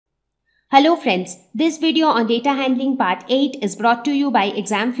Hello friends, this video on data handling part 8 is brought to you by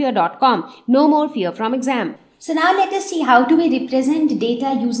examfear.com. No more fear from exam. So now let us see how do we represent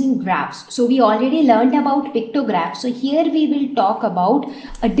data using graphs. So we already learned about pictographs. So here we will talk about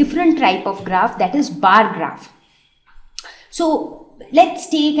a different type of graph, that is bar graph. So let's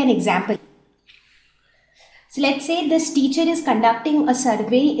take an example. So let's say this teacher is conducting a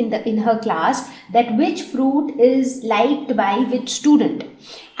survey in her class that which fruit is liked by which student,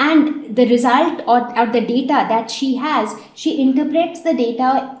 and the result or the data that she has, she interprets the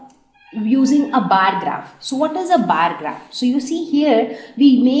data using a bar graph. So what is a bar graph? So you see here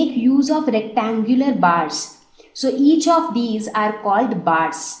we make use of rectangular bars. So each of these are called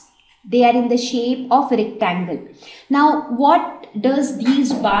bars. They are in the shape of a rectangle. Now what does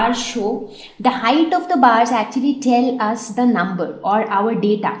these bars show? The height of the bars actually tell us the number or our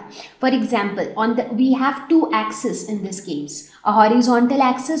data. For example, we have two axes in this case, a horizontal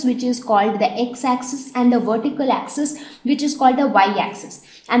axis which is called the x-axis and the vertical axis which is called the y-axis.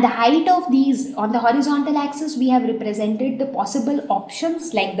 And the height of these, on the horizontal axis we have represented the possible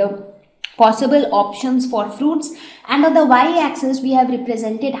options, like the possible options for fruits, and on the y-axis we have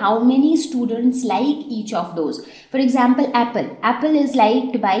represented how many students like each of those. For example, apple is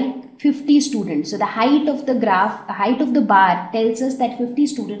liked by 50 students. So the height of the graph, the height of the bar tells us that 50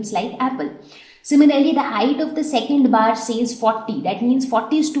 students like apple. Similarly, the height of the second bar says 40. That means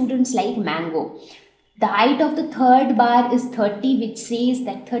 40 students like mango. The height of the third bar is 30, which says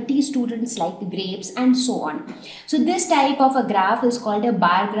that 30 students like grapes, and so on. So this type of a graph is called a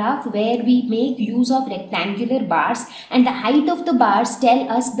bar graph, where we make use of rectangular bars and the height of the bars tell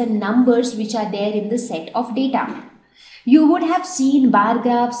us the numbers which are there in the set of data. You would have seen bar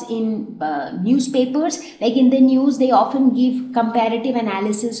graphs in newspapers. Like in the news, they often give comparative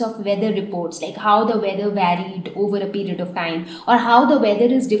analysis of weather reports, like how the weather varied over a period of time, or how the weather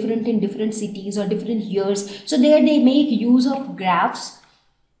is different in different cities or different years. So there they make use of graphs.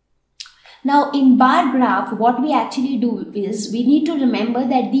 Now in bar graph, what we actually do is we need to remember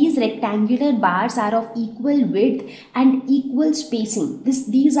that these rectangular bars are of equal width and equal spacing.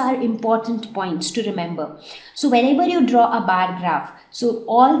 These are important points to remember. So whenever you draw a bar graph, so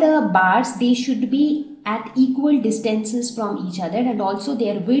all the bars, they should be at equal distances from each other, and also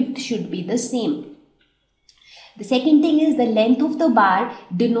their width should be the same. The second thing is the length of the bar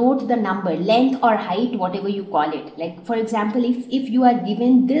denote the number, length or height, whatever you call it. Like for example, if you are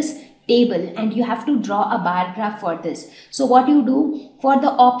given this table and you have to draw a bar graph for this. So what you do for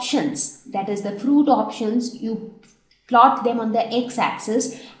the options, that is the fruit options, you plot them on the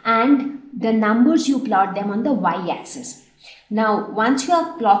x-axis, and the numbers you plot them on the y-axis. Now once you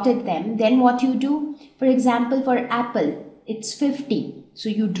have plotted them, then what you do, for example for apple, it's 50. So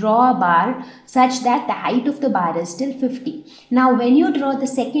you draw a bar such that the height of the bar is still 50. Now when you draw the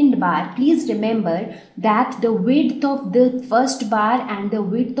second bar, please remember that the width of the first bar and the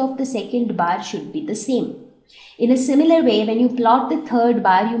width of the second bar should be the same. In a similar way, when you plot the third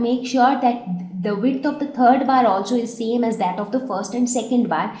bar, you make sure that the width of the third bar also is same as that of the first and second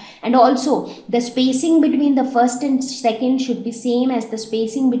bar, and also the spacing between the first and second should be same as the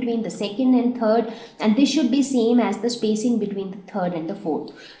spacing between the second and third, and this should be same as the spacing between the third and the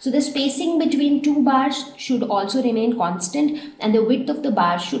fourth. So the spacing between two bars should also remain constant, and the width of the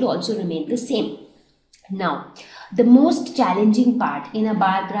bar should also remain the same. Now the most challenging part in a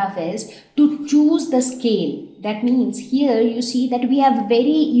bar graph is to choose the scale. That means here you see that we have very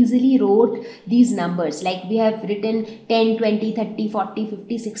easily wrote these numbers, like we have written 10, 20, 30, 40,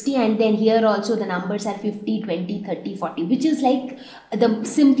 50, 60, and then here also the numbers are 50, 20, 30, 40, which is like the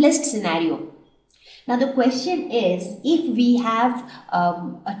simplest scenario. Now the question is, if we have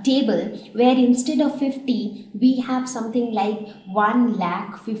a table where instead of 50 we have something like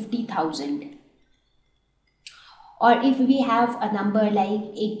 1,50,000, or if we have a number like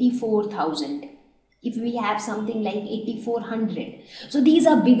 84,000, if we have something like 8,400. So these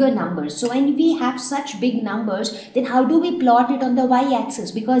are bigger numbers. So when we have such big numbers, then how do we plot it on the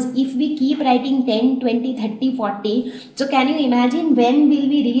y-axis? Because if we keep writing 10, 20, 30, 40, so can you imagine when will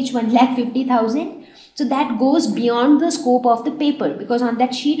we reach 1,50,000? So that goes beyond the scope of the paper, because on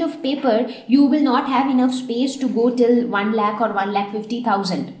that sheet of paper, you will not have enough space to go till 1 lakh or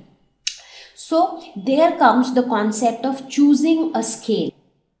 1,50,000. So there comes the concept of choosing a scale.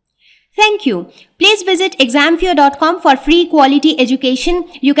 Thank you. Please visit examfear.com for free quality education.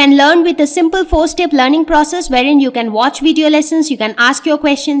 You can learn with a simple 4-step learning process wherein you can watch video lessons, you can ask your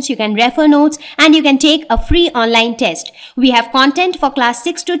questions, you can refer notes, and you can take a free online test. We have content for class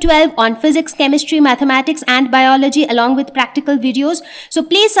 6 to 12 on physics, chemistry, mathematics, and biology along with practical videos. So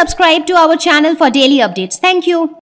please subscribe to our channel for daily updates. Thank you.